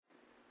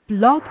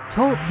Blog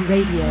Talk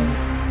Radio.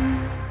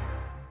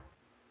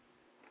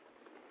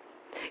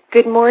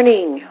 Good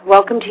morning.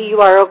 Welcome to You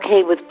Are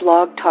Okay with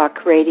Blog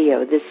Talk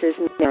Radio. This is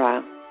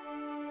Mira.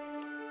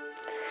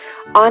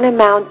 On a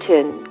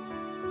mountain,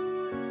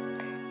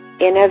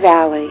 in a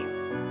valley,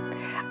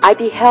 I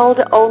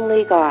beheld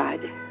only God.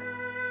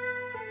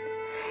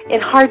 In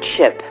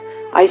hardship,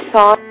 I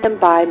saw Him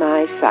by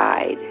my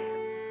side.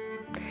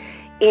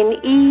 In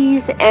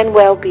ease and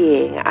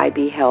well-being, I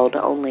beheld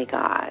only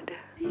God.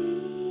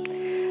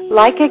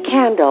 Like a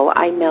candle,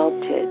 I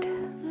melted.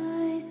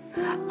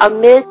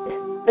 Amid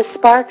the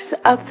sparks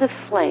of the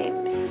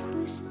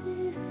flames,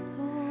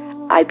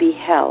 I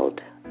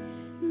beheld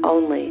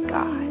only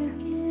God.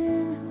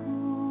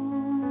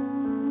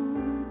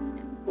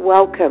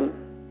 Welcome.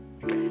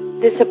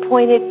 This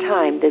appointed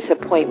time, this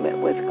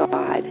appointment with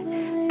God.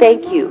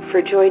 Thank you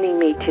for joining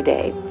me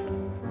today.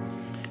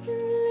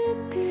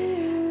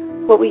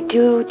 What we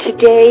do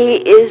today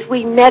is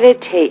we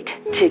meditate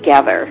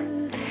together.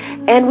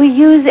 And we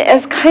use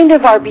as kind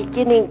of our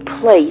beginning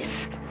place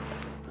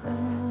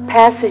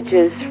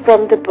passages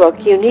from the book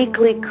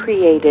Uniquely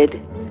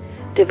Created,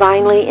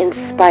 Divinely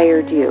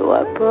Inspired You,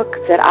 a book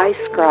that I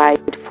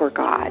scribed for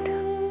God,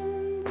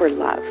 for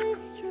love.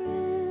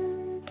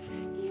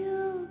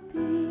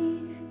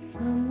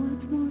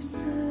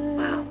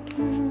 Wow.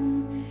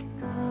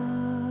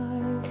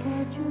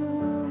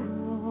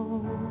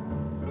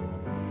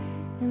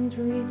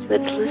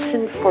 Let's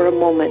listen for a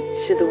moment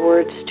to the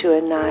words to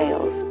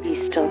Aniles,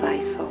 Be Still Thy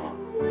Soul.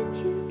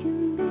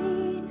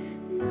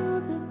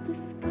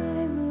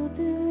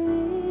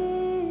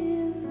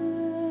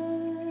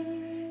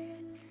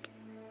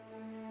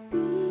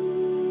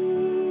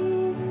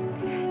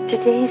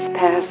 Today's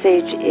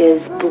passage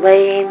is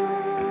blame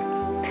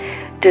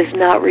does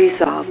not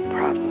resolve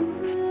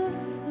problems.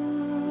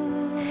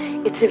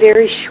 It's a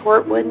very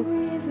short one.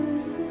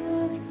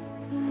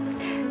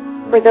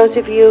 For those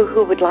of you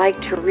who would like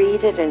to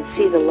read it and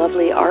see the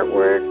lovely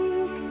artwork,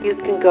 you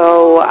can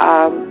go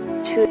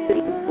to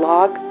the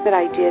blog that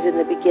I did in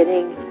the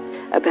beginning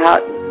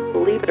about,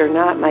 believe it or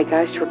not, my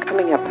gosh, we're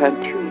coming up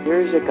on 2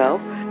 years ago,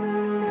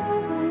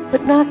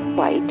 but not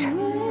quite.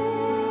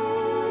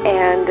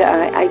 And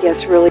I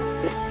guess really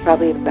this is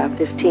probably about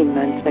 16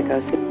 months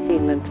ago.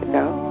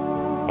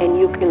 And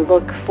you can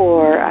look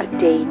for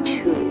day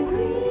 2.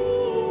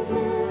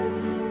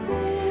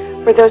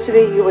 For those of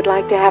you who would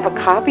like to have a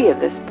copy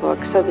of this book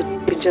so that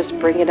you can just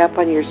bring it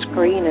up on your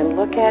screen and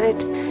look at it,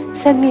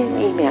 send me an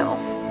email.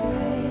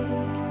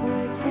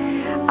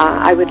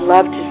 I would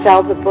love to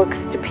sell the books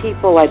to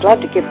people. I'd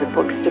love to give the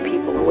books to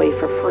people away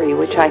for free,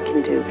 which I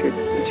can do through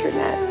the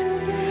internet.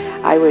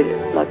 I would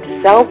love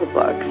to sell the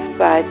books,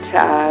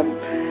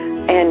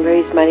 and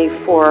raise money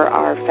for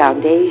our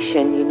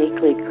foundation,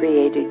 Uniquely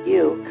Created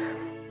You.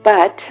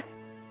 But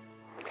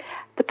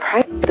the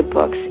price of the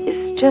books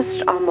is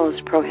just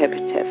almost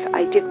prohibitive.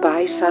 I did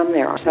buy some.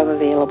 There are some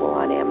available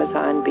on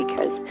Amazon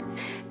because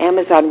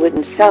Amazon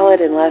wouldn't sell it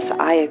unless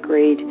I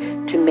agreed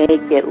to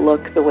make it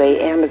look the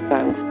way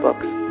Amazon's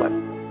books look.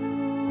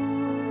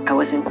 I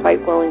wasn't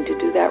quite willing to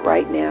do that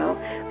right now.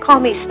 Call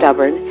me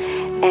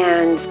stubborn.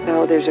 And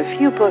so there's a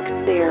few books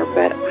there,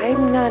 but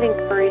I'm not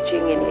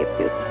encouraging any of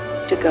you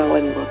to go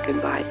and look and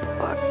buy the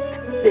book.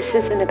 This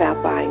isn't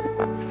about buying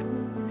books.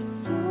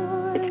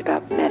 It's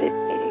about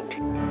meditating.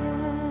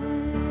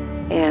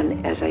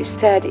 And as I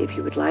said, if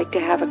you would like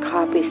to have a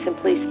copy,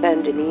 simply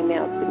send an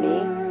email to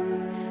me.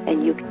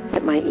 And you can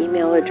get my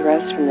email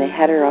address from the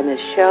header on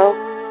this show,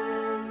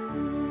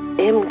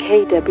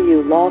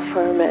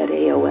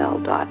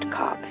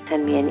 mkwlawfirm@aol.com.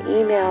 Send me an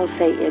email,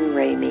 say in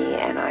Rami,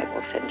 and I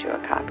will send you a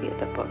copy of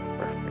the book.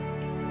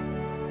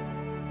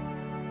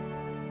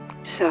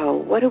 So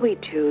what do we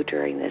do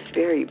during this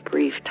very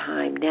brief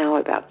time, now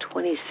about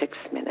 26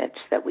 minutes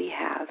that we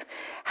have?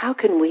 How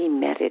can we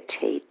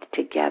meditate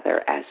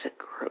together as a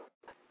group?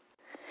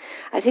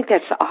 I think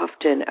that's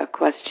often a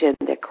question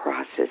that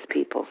crosses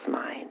people's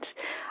minds.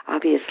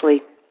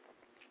 Obviously,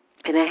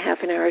 in a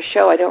half-an-hour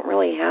show, I don't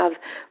really have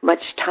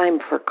much time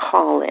for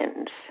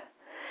call-ins.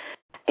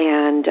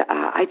 And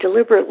I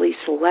deliberately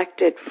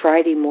selected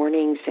Friday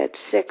mornings at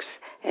 6,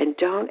 and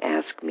don't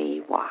ask me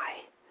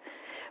why.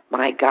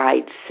 My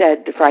guide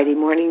said Friday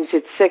mornings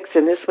at 6,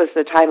 and this was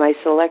the time I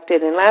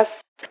selected. And last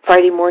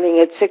Friday morning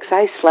at 6,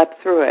 I slept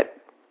through it,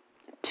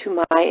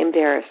 to my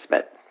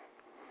embarrassment.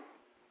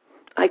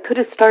 I could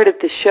have started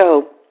the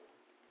show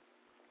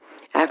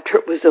after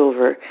it was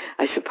over,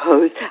 I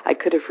suppose. I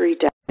could have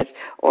redone it,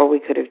 or we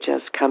could have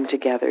just come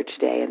together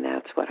today, and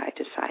that's what I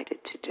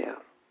decided to do.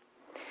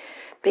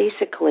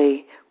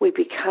 Basically, we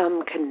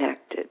become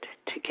connected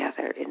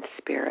together in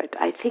spirit.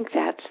 I think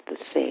that's the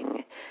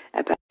thing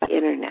about the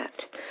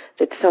internet,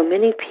 that so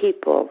many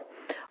people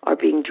are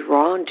being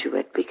drawn to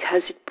it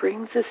because it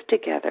brings us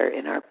together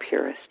in our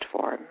purest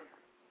form.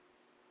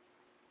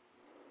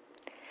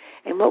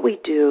 And what we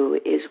do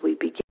is we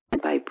begin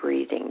by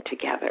breathing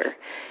together.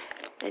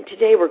 And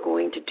today we're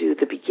going to do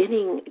the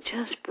beginning,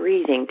 just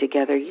breathing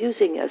together,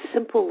 using a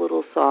simple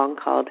little song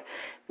called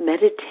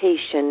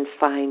Meditation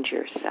Find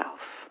Yourself.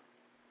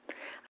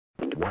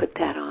 I'm going to put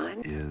that on.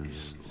 Is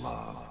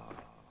love.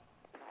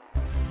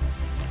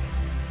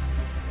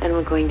 And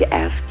we're going to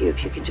ask you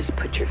if you can just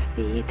put your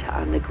feet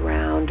on the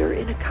ground or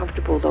in a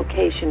comfortable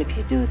location. If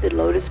you do the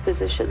lotus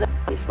position,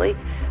 obviously,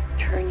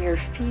 turn your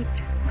feet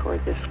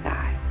toward the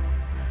sky.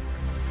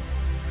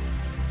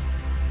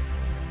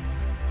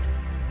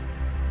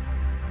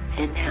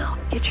 And now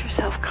get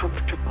yourself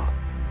comfortable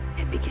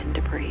and begin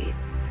to breathe.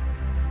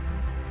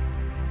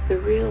 The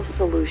real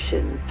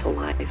solution to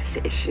life's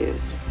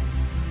issues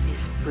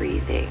is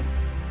breathing,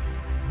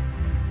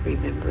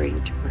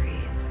 remembering to breathe.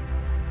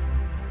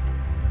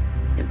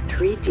 And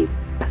 3 deep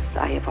breaths,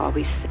 I have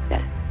always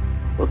said,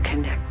 will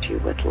connect you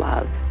with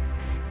love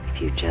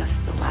if you just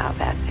allow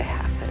that to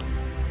happen.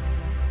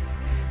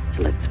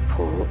 So let's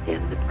pull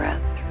in the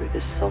breath through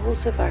the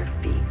soles of our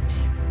feet,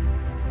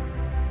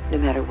 no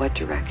matter what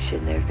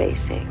direction they're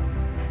facing,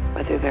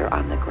 whether they're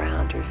on the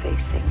ground or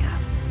facing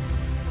up.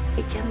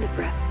 Begin the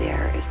breath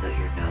there as though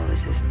your nose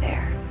is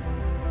there,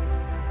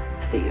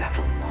 so that you have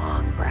a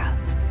long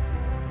breath.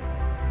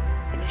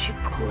 And as you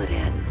pull it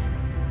in,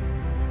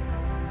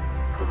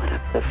 pull it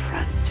up the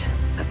front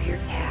of your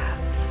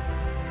calves,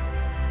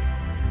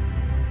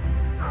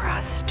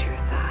 across your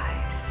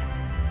thighs,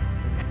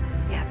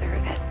 together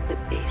at the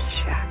base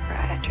chakra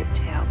at your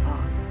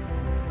tailbone.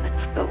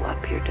 Let's go up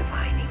your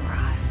divining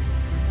rod,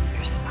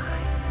 your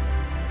spine.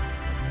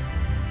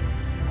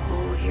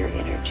 Pull your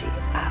energy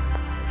up,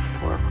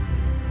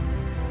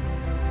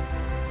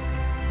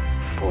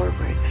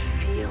 forward,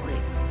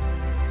 feeling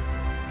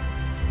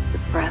the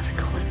breath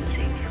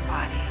cleansing your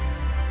body,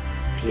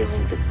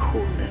 feeling the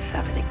coolness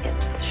of it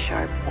against the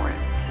sharp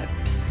warmth of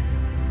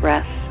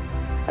breath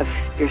of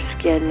your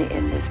skin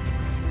in this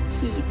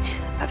heat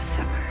of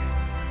summer.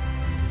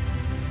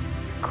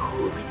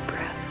 Cooling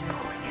breath,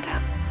 pulling it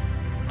up,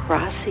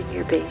 crossing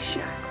your base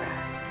chakra,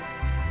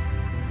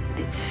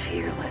 and it's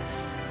fearless.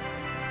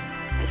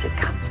 As it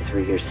comes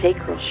through your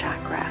sacral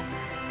chakra,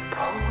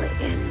 pull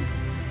in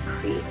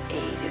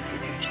creative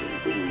energy.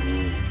 We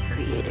need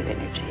creative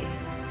energy.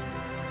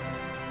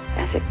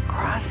 As it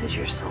crosses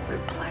your solar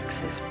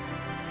plexus,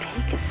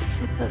 take a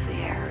sip of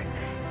air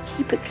and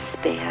keep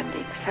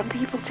expanding. Some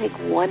people take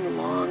one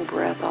long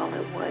breath all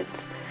at once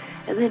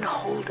and then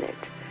hold it.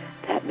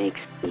 That makes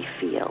me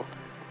feel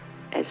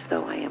as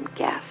though I am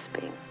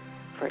gasping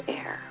for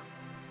air.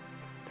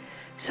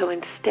 So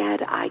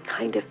instead, I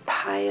kind of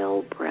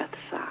pile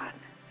breaths on.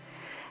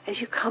 As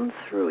you come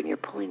through and you're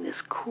pulling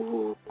this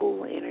cool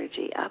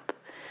energy up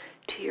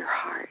to your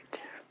heart,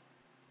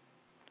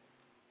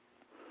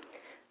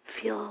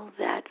 feel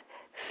that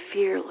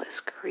fearless,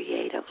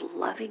 creative,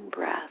 loving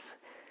breath.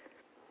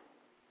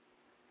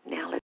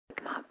 Now let's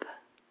come up,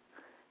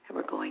 and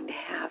we're going to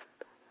have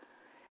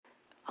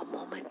a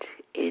moment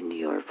in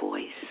your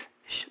voice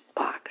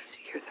box,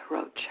 your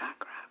throat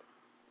chakra.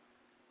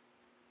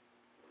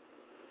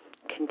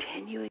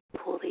 Continuing to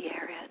pull the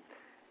air in.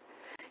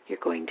 You're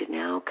going to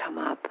now come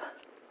up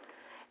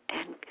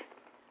and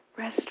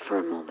rest for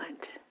a moment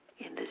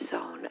in the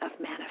zone of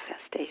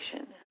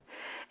manifestation.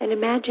 And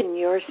imagine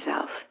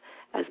yourself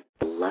as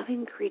the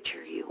loving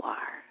creature you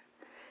are.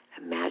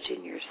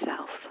 Imagine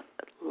yourself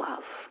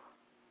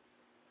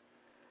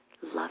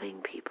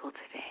loving people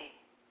today,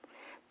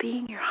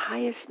 being your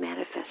highest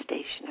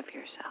manifestation of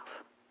yourself.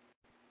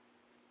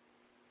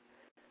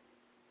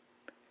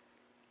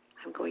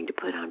 I'm going to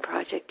put on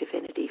Project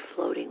Divinity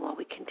floating while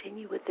we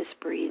continue with this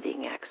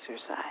breathing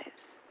exercise.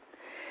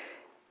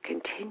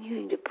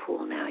 Continuing to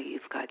pull now,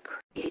 you've got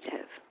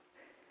creative.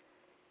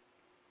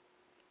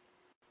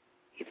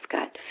 You've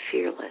got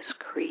fearless,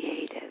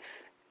 creative,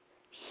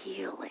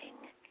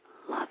 healing,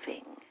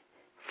 loving,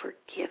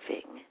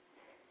 forgiving,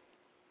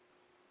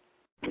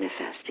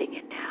 manifesting.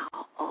 And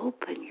now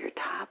open your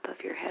top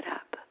of your head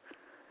up.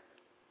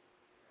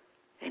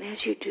 And as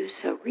you do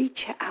so, reach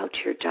out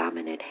your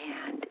dominant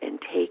hand and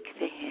take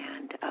the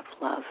hand of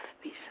love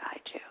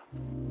beside you.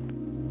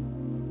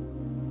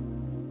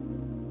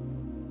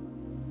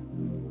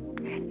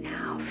 And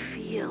now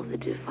feel the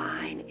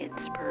divine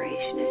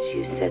inspiration as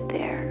you sit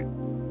there,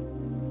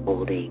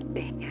 holding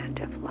the hand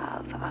of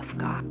love of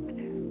God.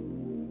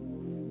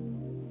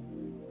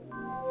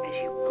 As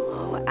you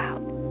blow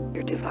out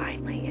your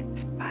divinely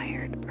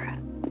inspired breath.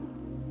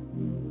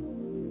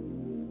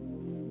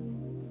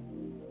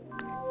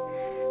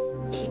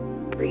 Keep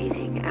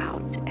breathing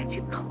out as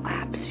you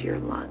collapse your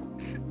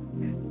lungs,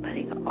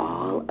 letting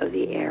all of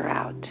the air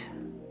out.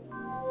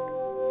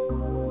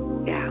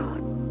 Down,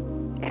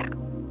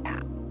 down,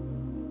 down.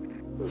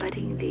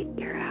 Letting the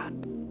air out.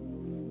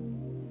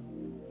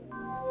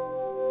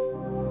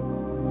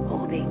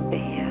 Holding the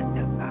hand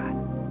of God.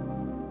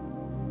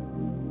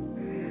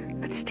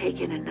 Let's take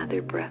in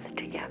another breath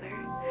together.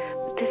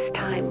 But this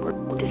time we're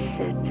going to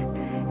sit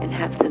and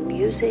have the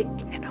music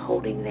and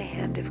holding the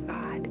hand of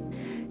God.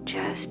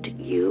 Just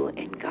you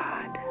and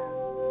God,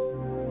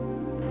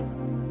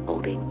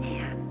 holding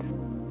hands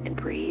and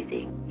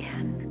breathing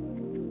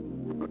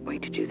in. We're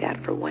going to do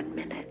that for 1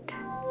 minute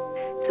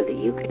so that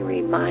you can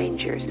remind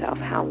yourself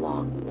how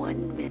long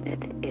 1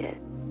 minute is.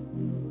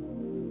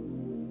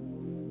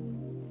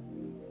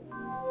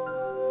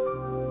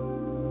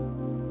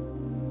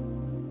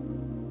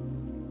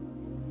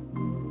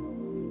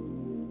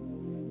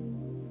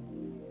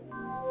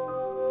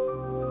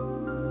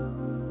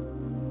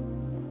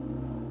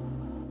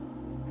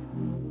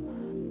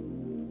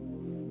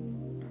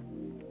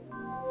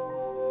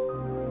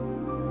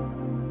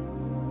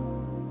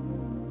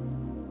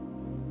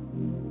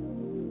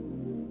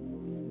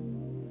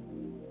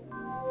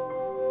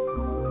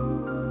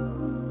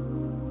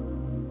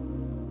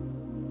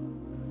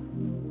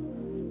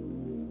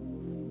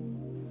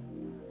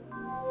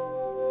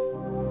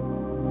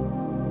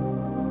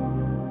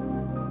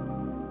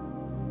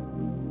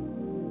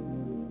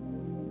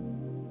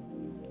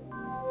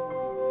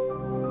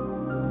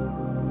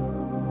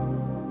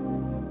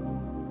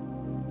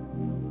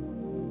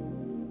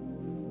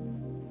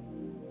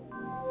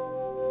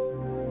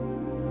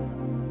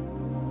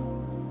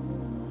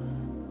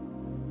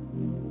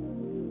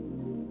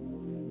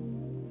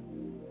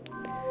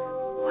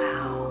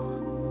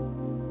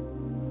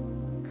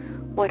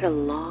 what a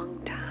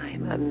long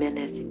time a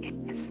minute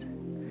is.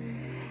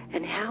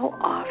 And how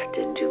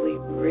often do we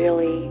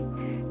really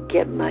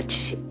get much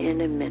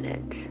in a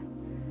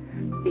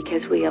minute?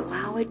 Because we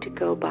allow it to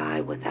go by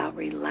without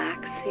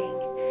relaxing,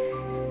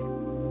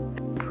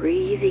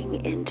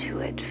 breathing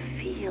into it,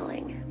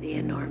 feeling the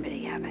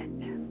enormity of it.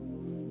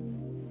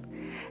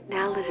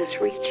 Now let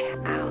us reach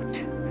out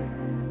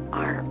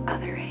our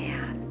other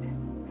hand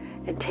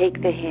and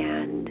take the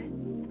hand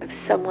of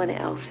someone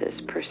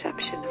else's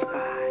perception of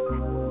God,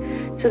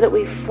 so that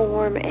we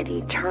form an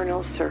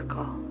eternal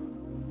circle.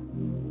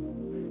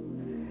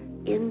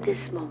 In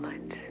this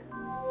moment,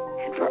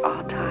 and for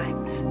all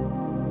times,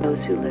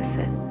 those who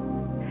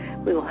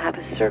listen, we will have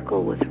a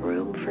circle with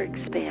room for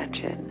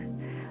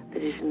expansion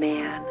that is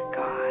man,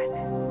 God,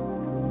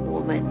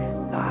 woman,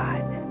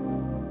 God,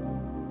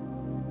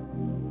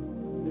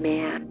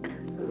 man,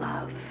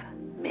 love,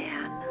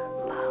 man,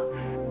 love,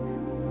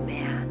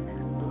 man,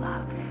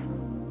 love,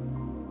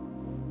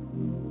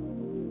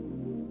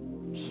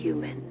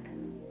 human,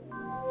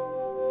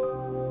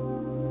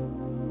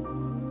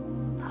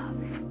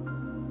 love.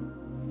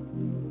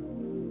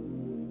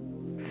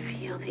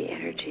 Feel the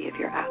energy of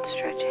your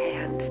outstretched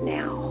hands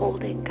now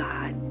holding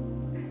God,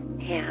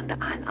 hand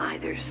on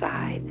either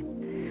side,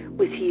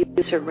 with you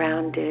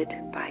surrounded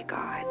by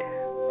God.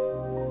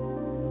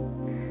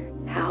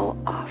 How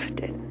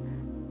often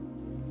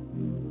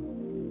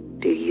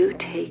do you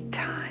take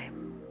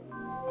time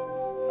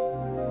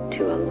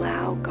to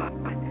allow God,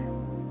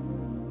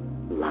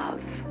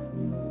 love,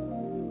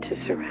 to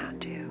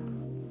surround you?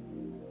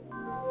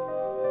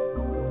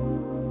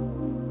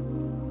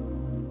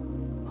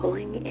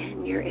 Pulling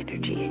in your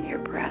energy and your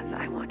breath,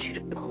 I want you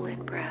to pull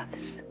in breaths.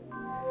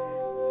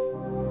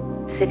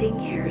 Sitting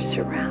here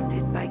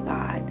surrounded by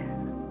God,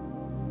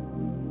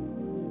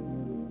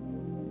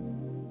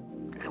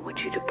 I want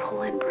you to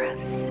pull in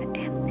breaths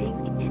and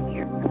think in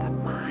your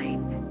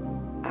mind,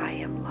 I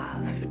am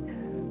loved.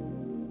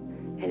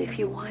 And if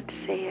you want to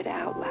say it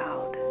out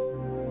loud,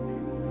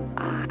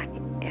 I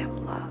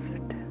am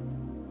loved.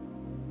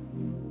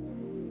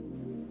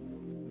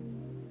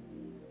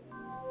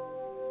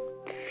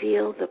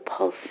 Feel the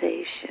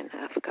pulsation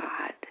of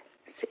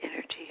God's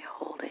energy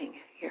holding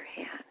your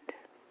hand.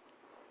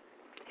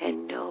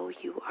 And know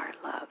you are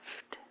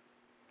loved.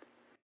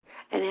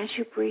 And as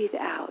you breathe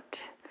out,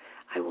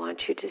 I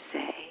want you to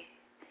say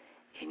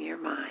in your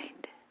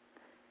mind,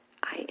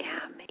 I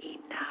am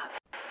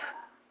enough.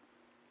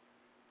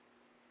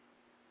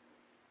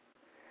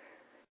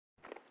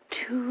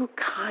 Two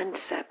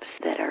concepts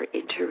that are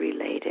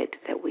interrelated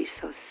that we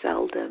so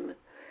seldom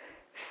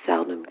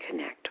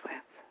connect with.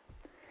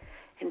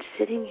 And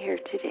sitting here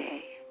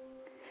today,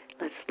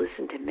 let's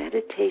listen to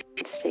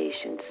Meditation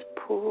Station's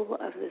Pool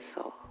of the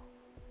Soul.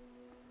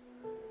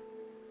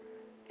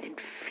 And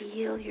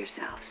feel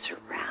yourself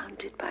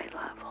surrounded by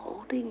love,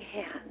 holding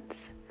hands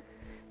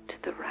to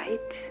the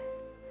right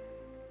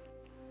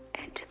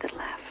and to the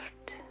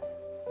left.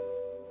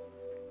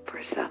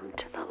 For some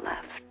to the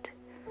left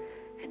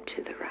and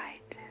to the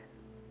right.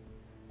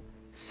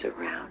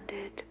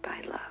 Surrounded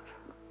by love.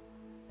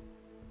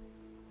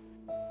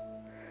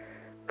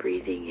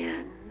 Breathing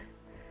in,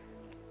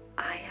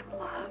 I am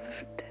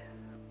loved.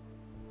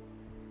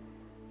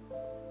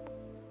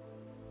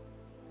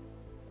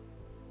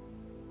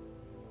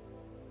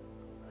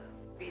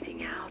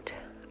 Breathing out,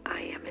 I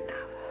am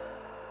enough.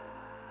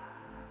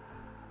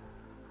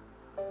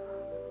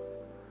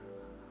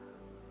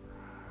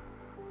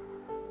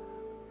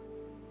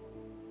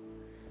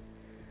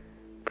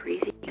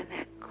 Breathing in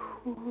that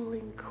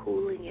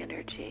cooling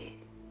energy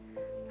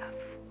of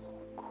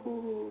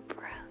cool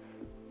breath.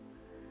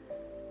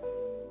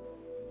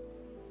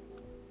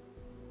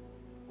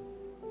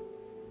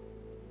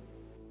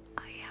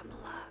 I am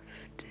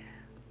loved.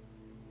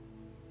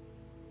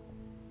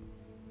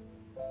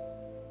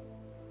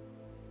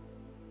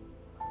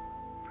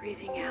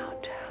 Breathing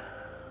out,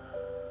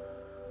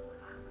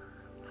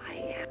 I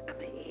am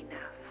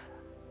enough.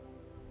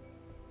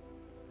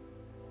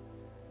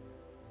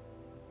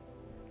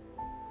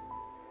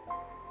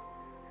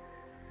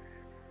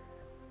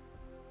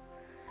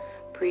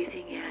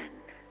 Breathing in,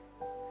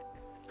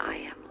 I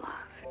am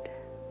loved.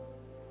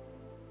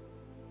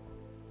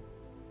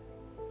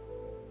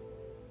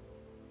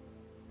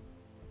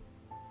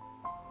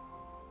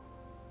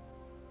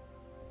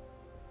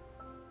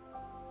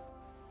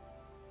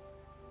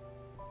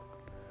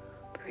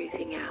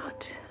 Breathing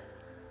out,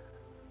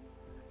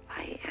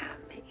 I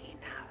am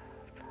enough.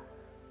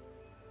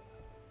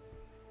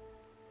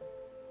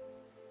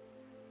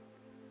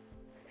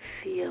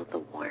 Feel the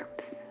warmth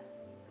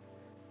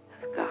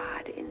of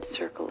God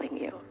encircling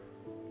you,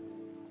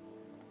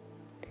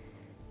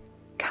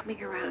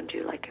 coming around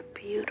you like a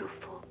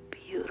beautiful,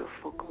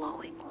 beautiful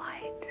glowing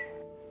light.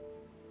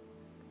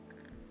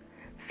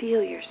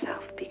 Feel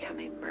yourself become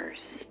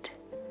immersed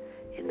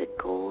in the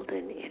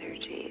golden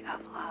energy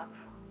of love.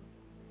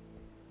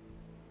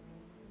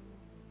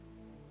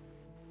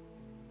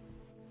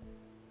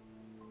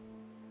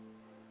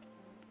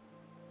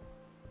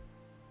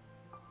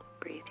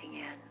 Breathing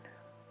in,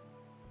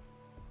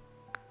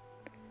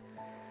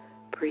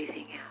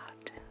 breathing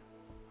out.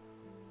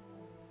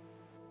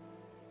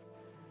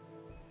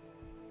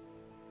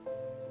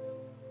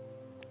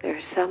 There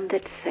are some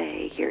that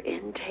say your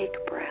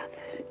intake breath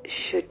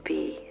should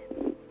be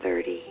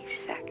 30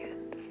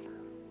 seconds.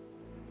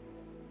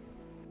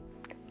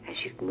 As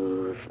you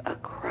move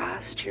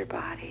across your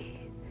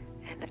body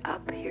and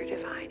up your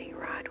divining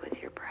rod with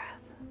your breath,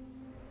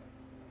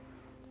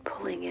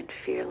 pulling in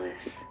fearless,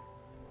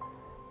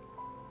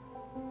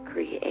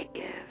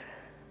 creative,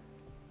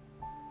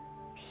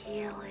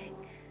 healing,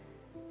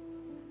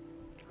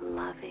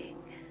 loving,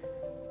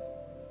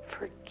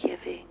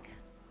 forgiving,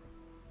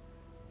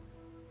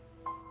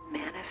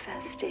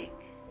 manifesting,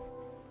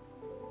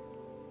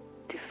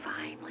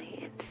 divinely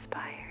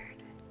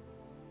inspired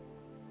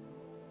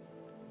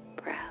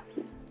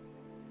breath.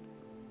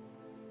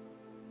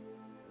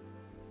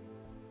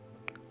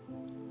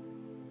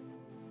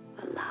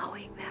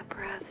 Allowing that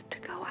breath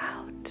to go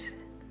out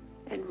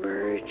and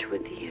merge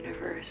with the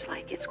universe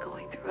like it's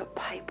going through a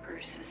Piper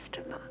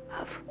system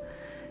of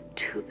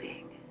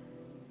tubing.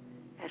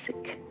 As it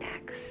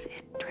connects,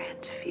 it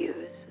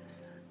transfuses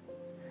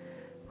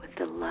with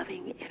the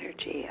loving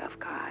energy of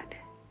God.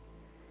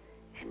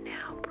 And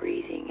now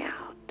breathing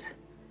out,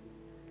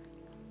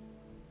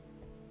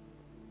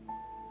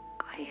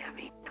 I am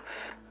enough.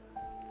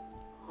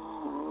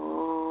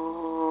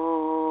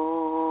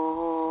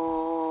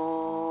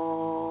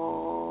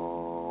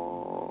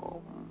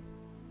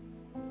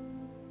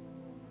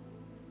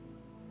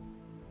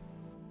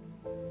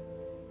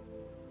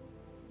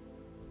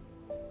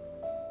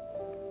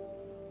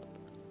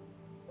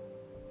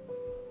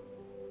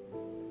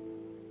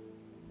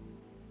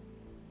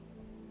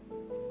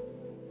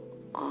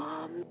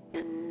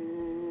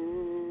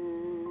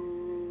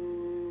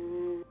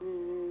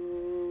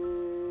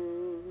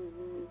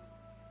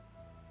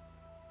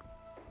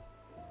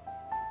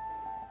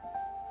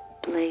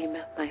 Blame,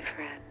 my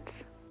friends,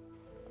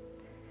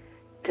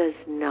 does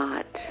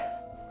not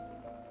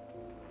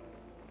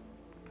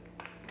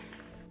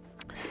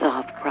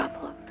solve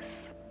problems.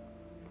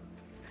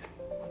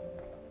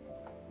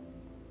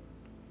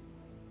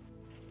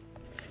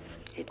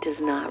 It does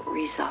not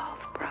resolve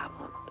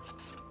problems.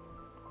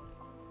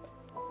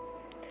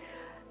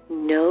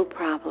 No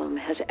problem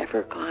has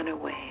ever gone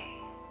away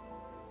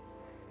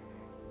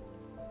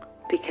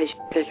because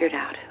you figured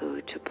out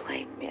who to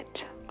blame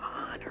it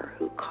on or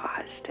who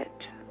caused it.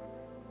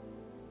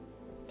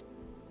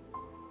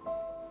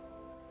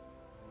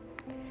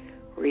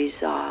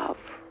 Resolve.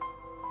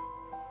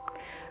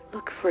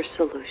 Look for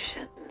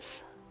solutions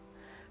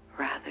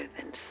rather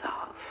than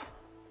solve.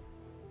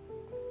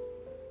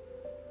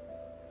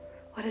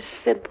 What a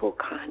simple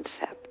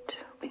concept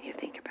when you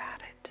think about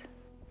it.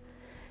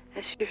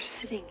 As you're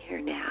sitting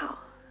here now,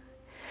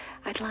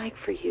 I'd like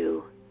for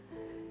you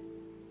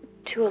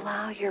to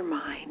allow your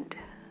mind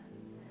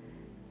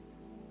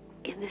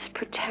in this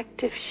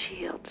protective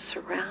shield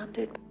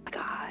surrounded by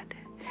God,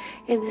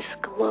 in this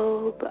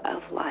globe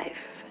of life.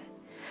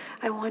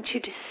 I want you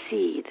to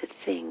see the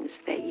things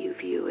that you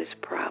view as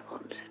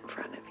problems in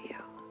front of you.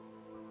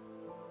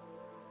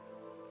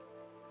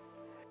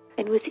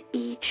 And with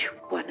each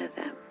one of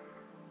them,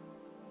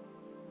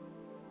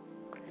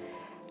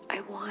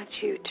 I want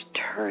you to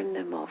turn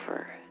them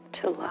over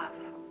to love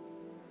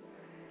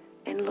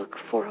and look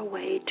for a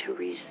way to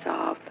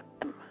resolve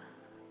them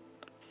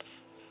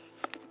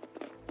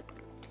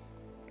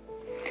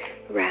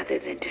rather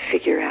than to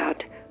figure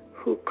out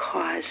who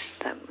caused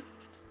them.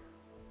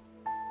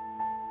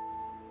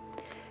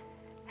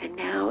 And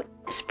now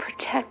this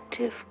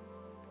protective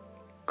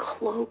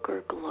cloak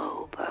or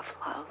globe of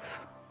love.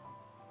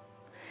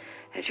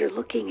 As you're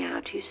looking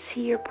out, you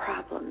see your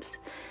problems,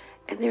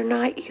 and they're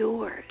not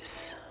yours.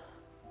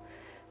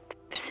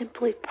 They're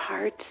simply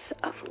parts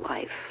of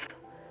life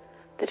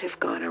that have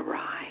gone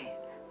awry,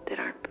 that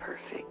aren't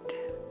perfect.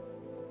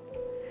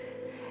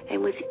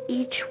 And with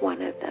each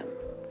one of them,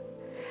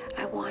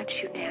 I want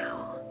you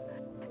now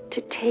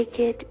to take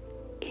it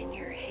in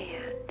your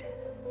hand,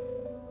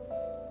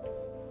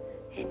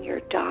 in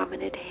your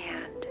dominant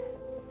hand,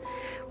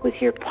 with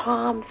your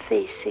palm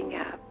facing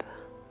up,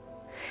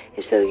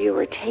 as though you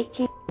were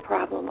taking the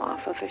problem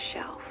off of a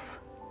shelf,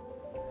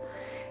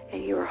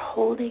 and you are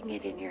holding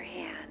it in your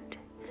hand,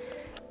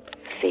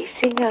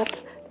 facing up,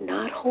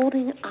 not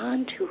holding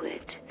on to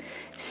it,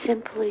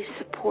 simply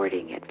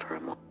supporting it for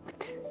a moment.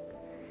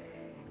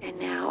 And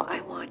now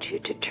I want you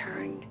to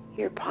turn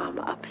your palm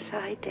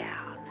upside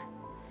down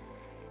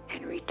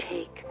and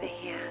retake the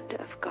hand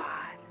of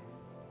God,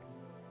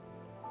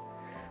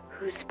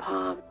 whose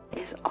palm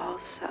is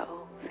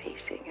also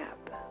facing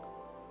up.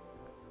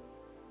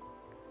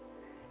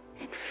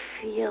 And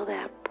feel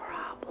that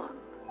problem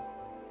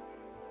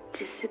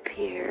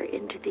disappear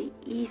into the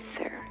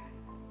ether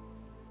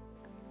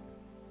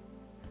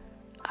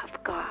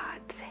of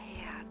God's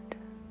hand,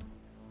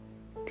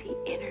 the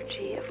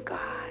energy of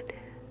God,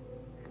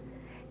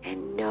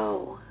 and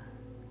know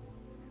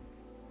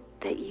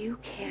that you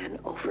can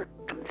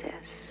overcome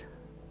this,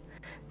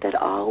 that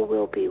all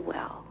will be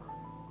well,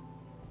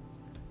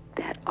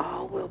 that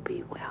all will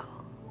be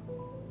well,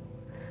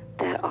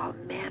 that all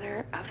men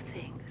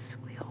things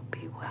will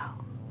be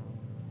well.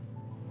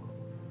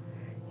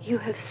 You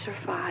have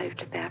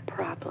survived that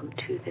problem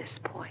to this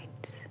point.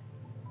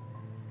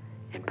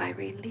 And by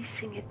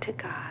releasing it to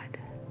God,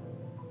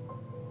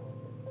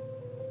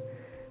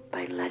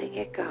 by letting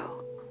it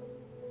go,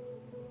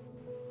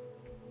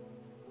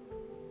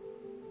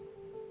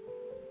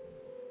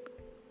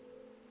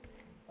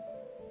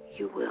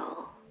 you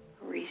will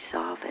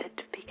resolve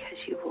it because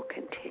you will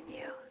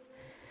continue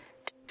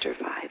to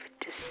survive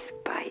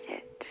despite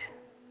it.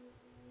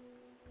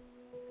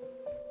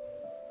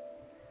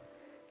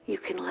 You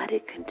can let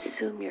it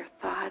consume your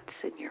thoughts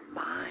and your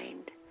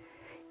mind,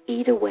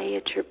 eat away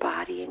at your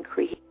body and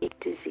create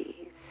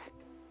disease.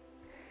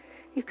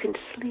 You can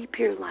sleep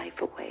your life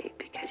away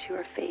because you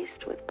are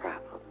faced with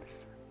problems.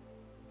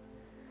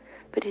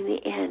 But in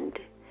the end,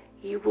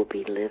 you will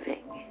be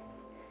living.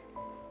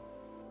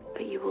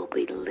 But you will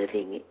be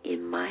living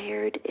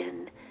mired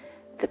in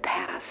the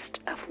past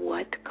of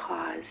what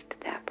caused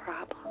that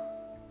problem,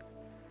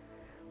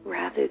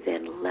 rather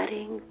than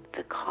letting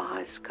the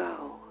cause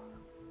go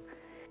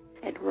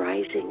and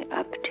rising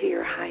up to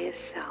your highest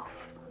self,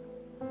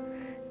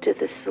 to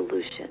the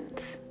solutions,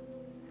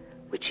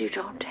 which you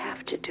don't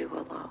have to do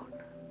alone,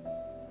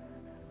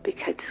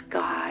 because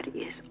God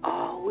is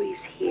always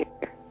here,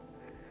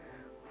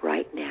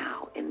 right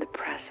now in the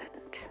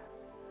present,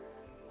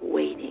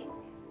 waiting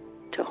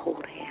to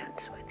hold hands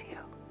with you.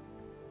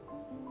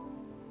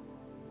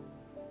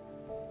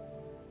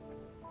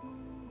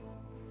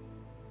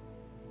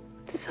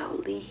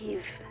 So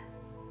leave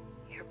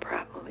your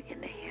problem in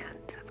the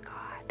hands of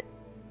God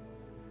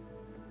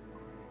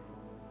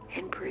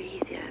and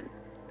breathe in,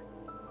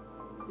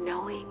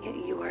 knowing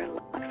you are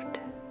loved.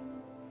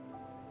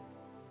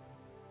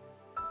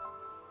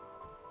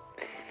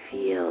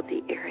 Feel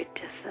the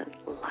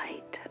iridescent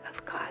light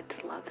of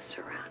God's love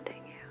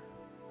surrounding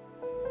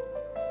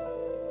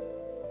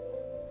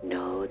you.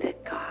 Know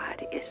that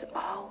God is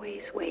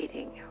always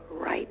waiting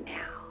right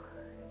now,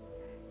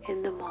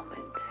 in the moment,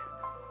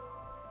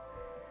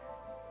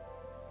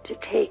 to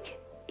take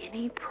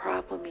any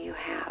problem you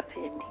have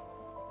in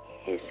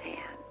His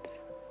hands.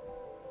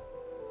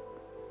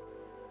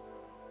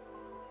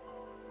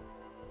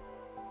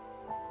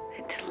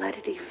 And to let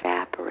it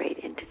evaporate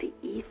into the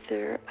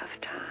ether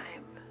of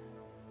time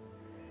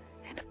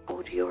and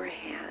hold your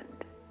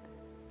hand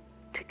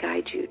to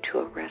guide you to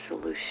a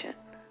resolution,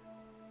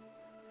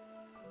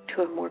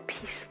 to a more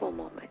peaceful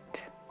moment.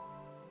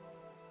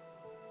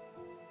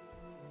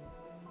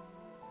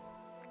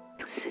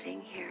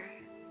 Sitting here,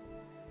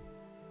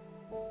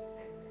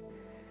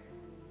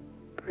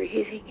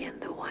 breathing in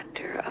the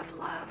wonder of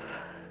love,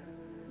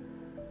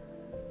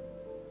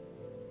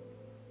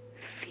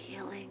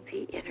 feeling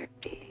the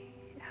energy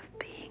of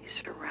being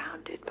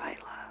surrounded by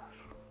love,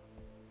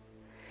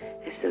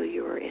 as though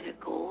you were in a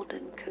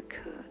golden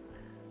cocoon.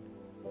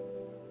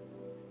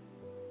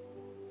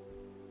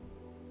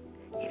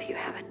 If you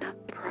have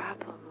another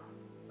problem,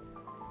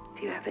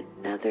 if you have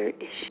another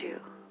issue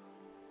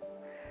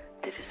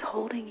that is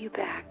holding you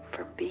back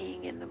from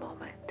being in the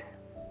moment,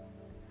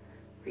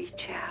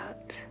 reach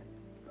out.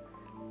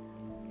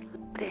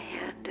 Let the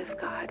hand of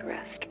God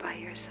rest by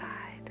your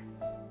side.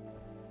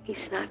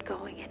 He's not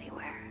going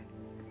anywhere.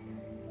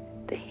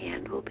 The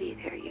hand will be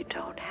there. You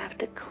don't have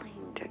to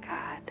cling to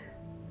God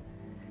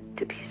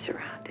to be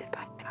surrounded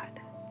by God.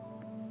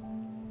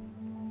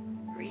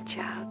 Reach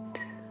out.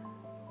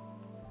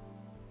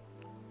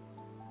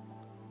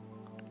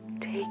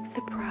 Take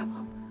the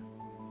problem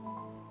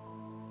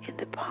in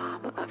the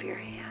palm of your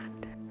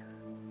hand,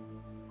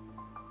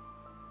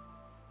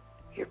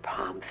 your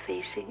palm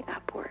facing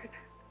upward.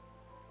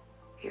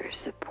 You're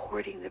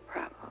supporting the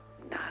problem,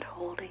 not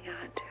holding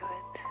on to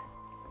it.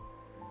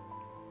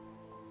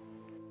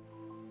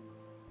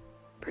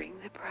 Bring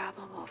the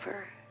problem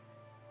over,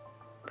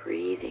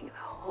 breathing the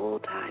whole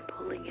time,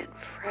 pulling in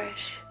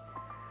fresh,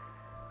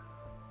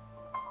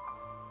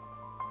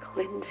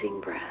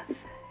 cleansing breath.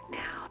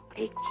 Now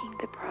taking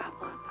the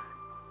problem,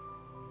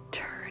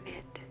 turn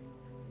it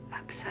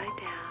upside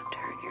down,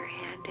 turn your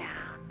hand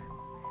down,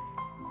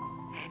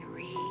 and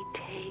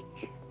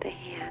retake the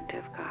hand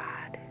of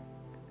God,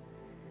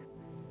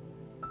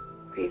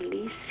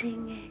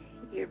 releasing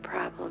your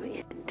problem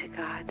into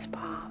God's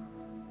palm.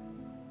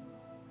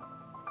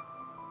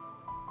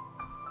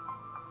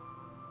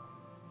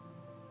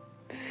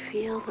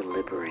 Feel the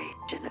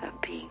liberation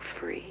of being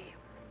free.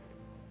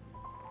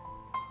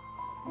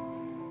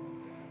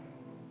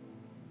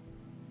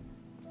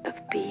 Of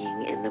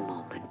being in the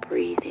moment,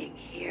 breathing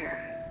here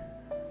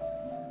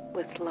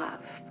with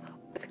love,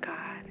 with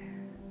God.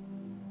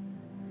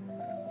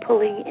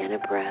 Pulling in a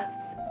breath,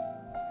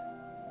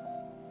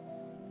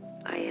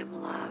 I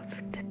am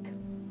loved.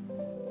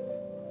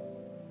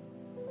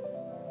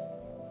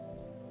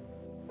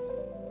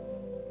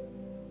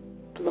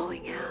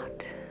 Blowing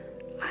out,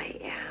 I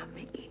am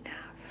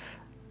enough.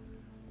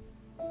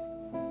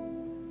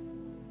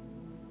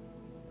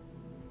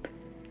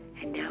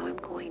 And now I'm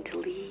going to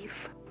leave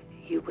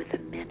you with a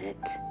minute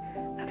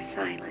of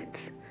silence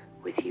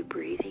with you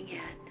breathing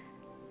in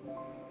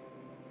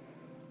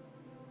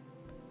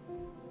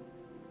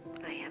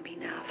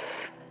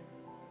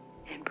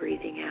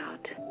breathing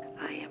out,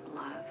 I am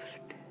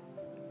loved.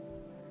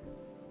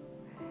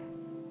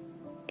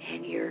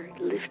 And you're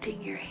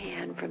lifting your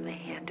hand from the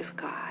hand of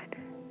God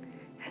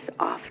as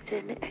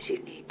often as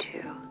you need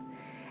to,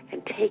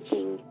 and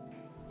taking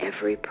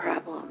every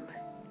problem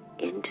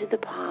into the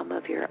palm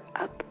of your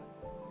up-facing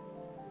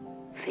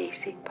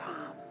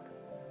palm,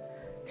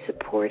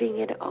 supporting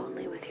it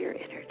only with your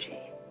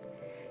energy,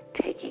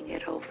 taking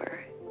it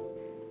over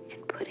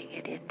and putting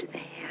it into the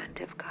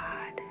hand of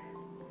God,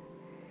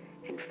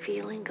 and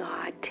feeling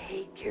God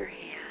take your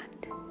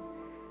hand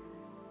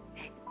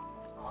and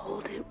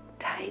hold it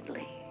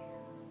tightly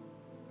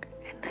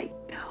and let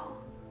you know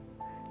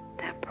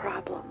that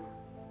problem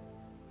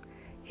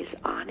is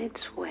on its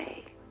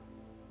way,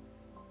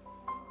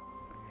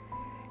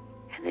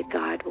 and that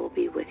God will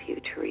be with you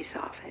to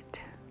resolve it,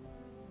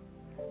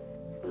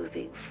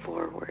 moving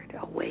forward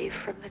away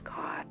from the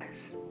cause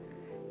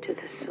to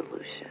the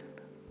solution,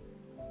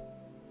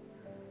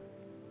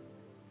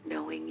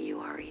 knowing you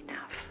are enough.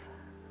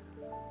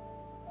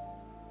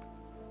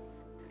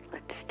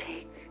 Let's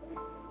take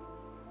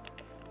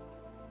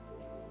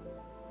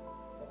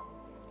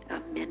a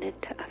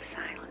minute of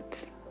silence.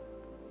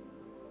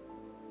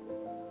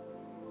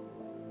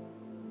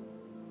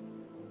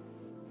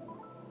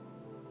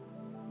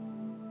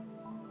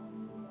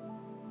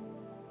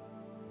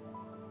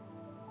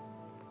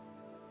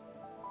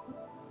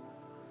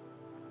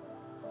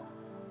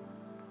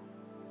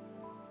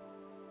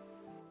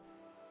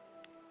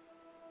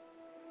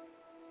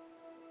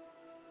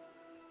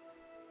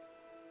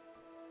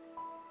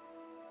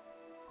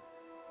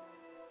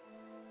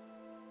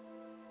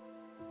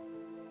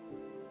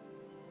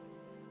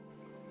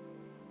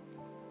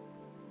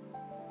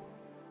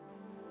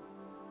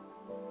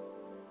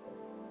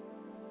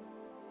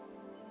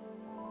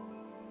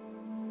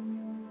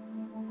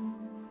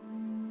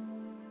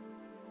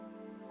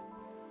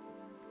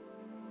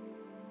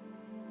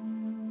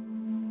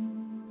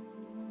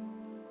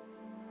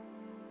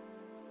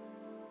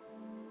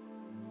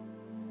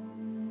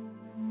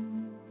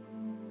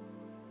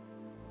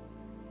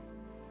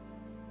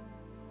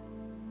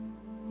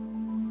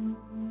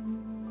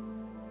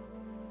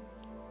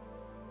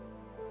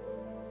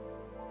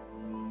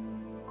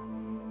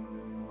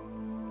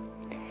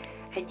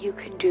 And you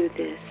can do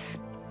this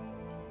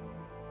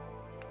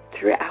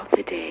throughout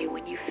the day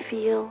when you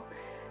feel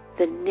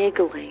the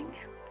niggling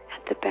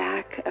at the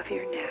back of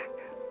your neck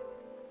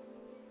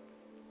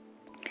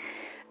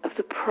of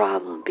the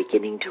problem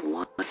beginning to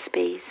want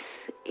space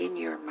in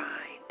your mind.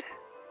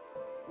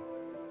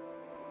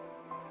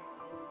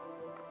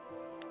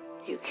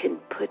 You can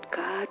put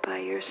God by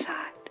your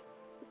side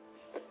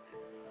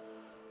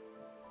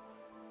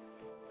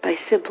by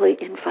simply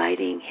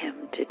inviting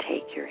Him to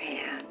take your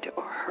hand,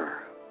 or her.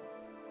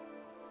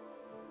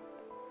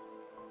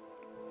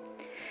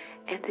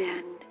 And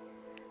then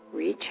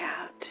reach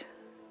out,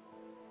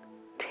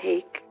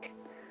 take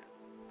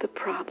the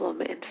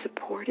problem and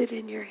support it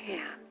in your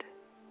hand,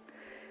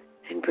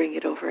 and bring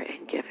it over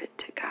and give it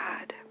to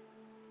God.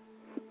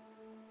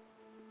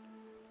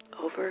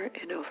 Over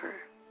and over.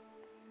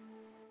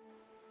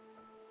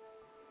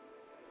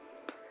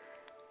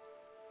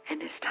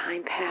 And as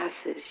time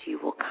passes, you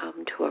will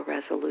come to a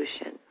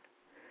resolution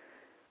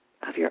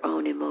of your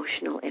own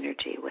emotional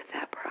energy with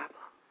that problem.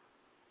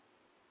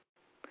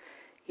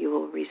 You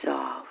will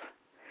resolve,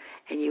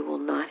 and you will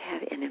not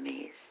have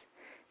enemies,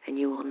 and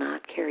you will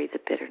not carry the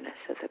bitterness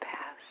of the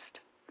past.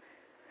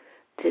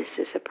 This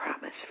is a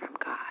promise from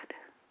God.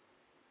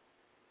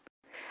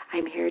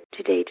 I'm here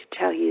today to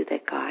tell you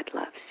that God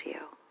loves you.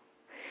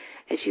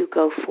 As you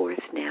go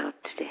forth now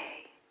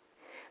today,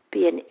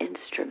 be an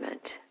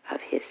instrument of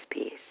His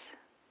peace.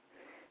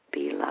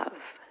 Be love.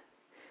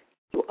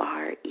 You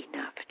are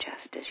enough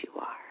just as you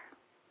are.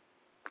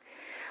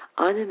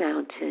 On the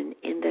mountain,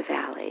 in the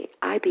valley,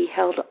 I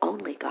beheld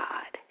only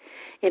God.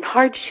 In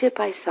hardship,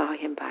 I saw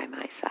Him by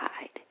my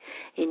side.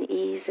 In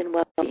ease and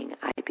well-being,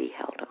 I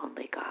beheld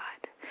only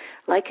God.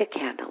 Like a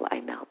candle,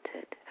 I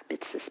melted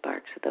amidst the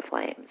sparks of the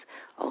flames.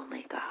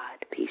 Only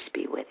God. Peace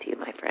be with you.